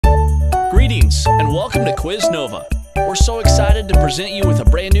Greetings and welcome to Quiz Nova. We're so excited to present you with a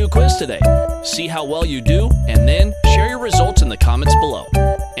brand new quiz today. See how well you do and then share your results in the comments below.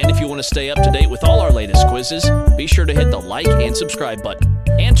 And if you want to stay up to date with all our latest quizzes, be sure to hit the like and subscribe button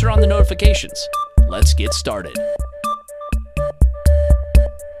and turn on the notifications. Let's get started.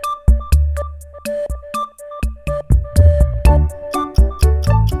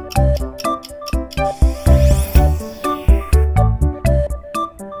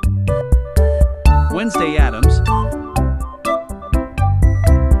 Wednesday Addams.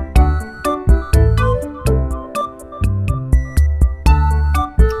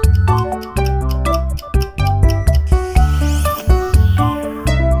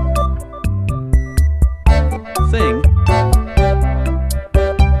 Thing.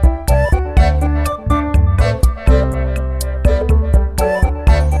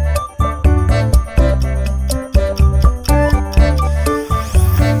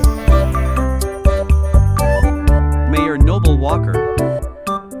 Walker.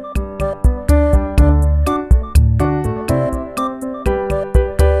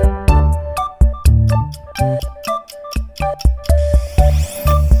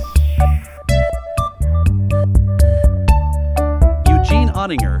 Eugene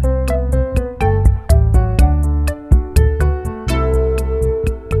Ottinger.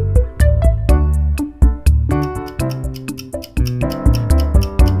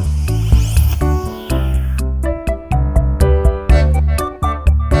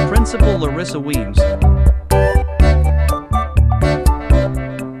 Principal Larissa Weems.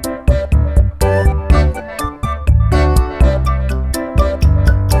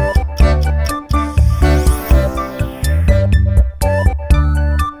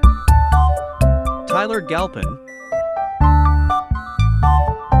 Tyler Galpin.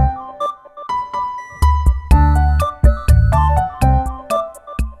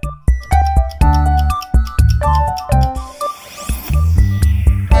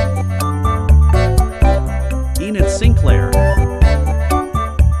 Enid Sinclair.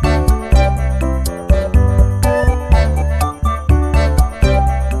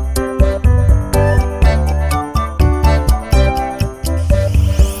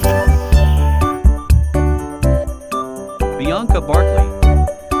 Bianca Barkley.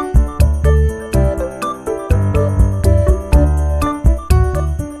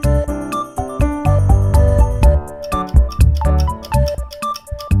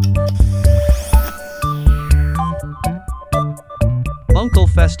 Uncle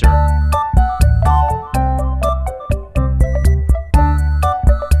Fester.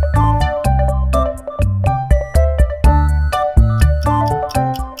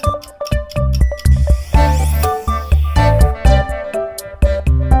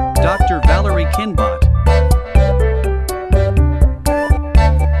 Dr. Valerie Kinbot.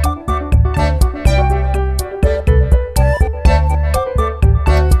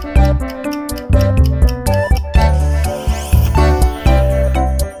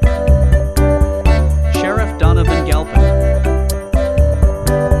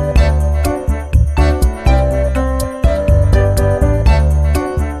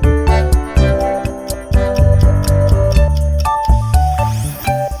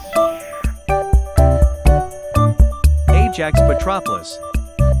 Ajax Petropoulos.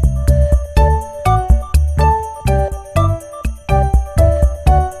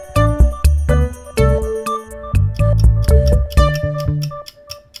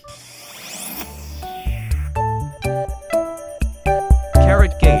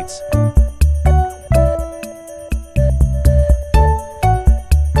 Carrot Gates.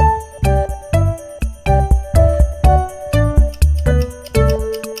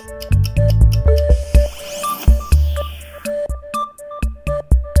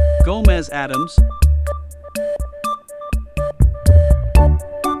 Gomez Adams.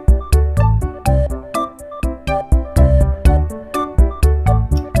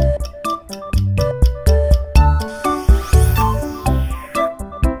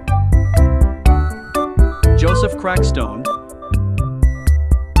 Joseph Crackstone.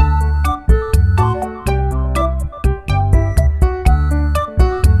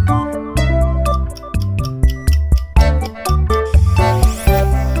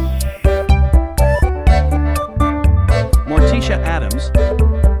 Adams.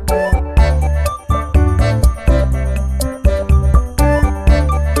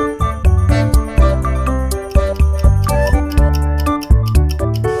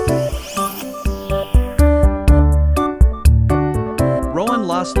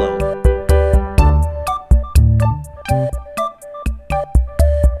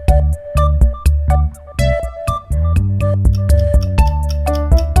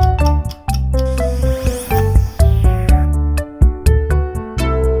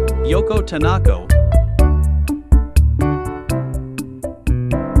 Tanako,